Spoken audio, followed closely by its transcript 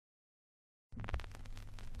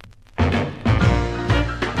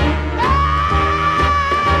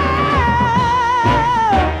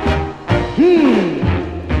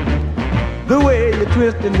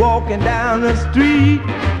twist and walking down the street,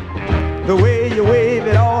 the way you wave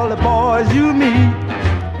at all the boys you meet.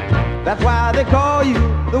 That's why they call you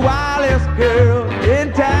the wildest girl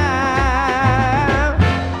in town.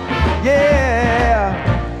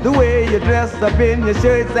 Yeah, the way you dress up in your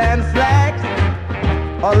shirts and slacks,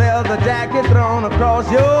 a leather jacket thrown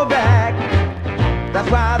across your back. That's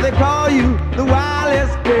why they call you the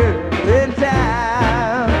wildest girl in town.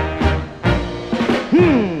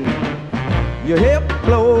 Your hip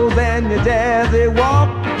clothes and your jazzy walk,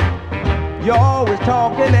 you're always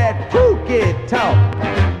talking that kooky talk.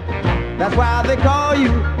 That's why they call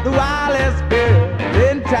you the wildest girl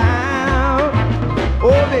in town.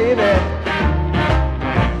 Oh baby,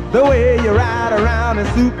 the way you ride around in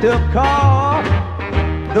a souped up car,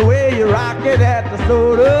 the way you rock it at the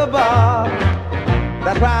soda bar.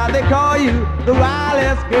 That's why they call you the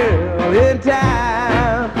wildest girl in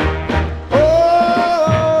town.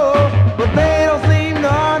 Oh, but they don't seem to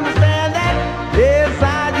understand that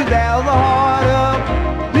inside you there's a heart of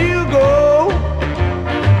bugle.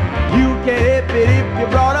 You can't help it if you're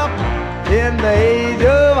brought up in the age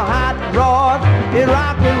of hot rod in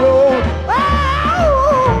rock and roll.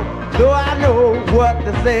 Oh, though I know what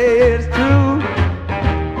they say is true,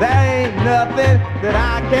 there ain't nothing that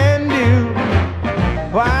I can do.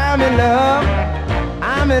 Why I'm in love,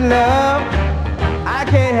 I'm in love. I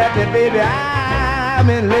can't help it, baby, I'm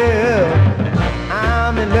in love.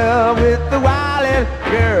 I'm in love with the wildest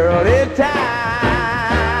girl in town.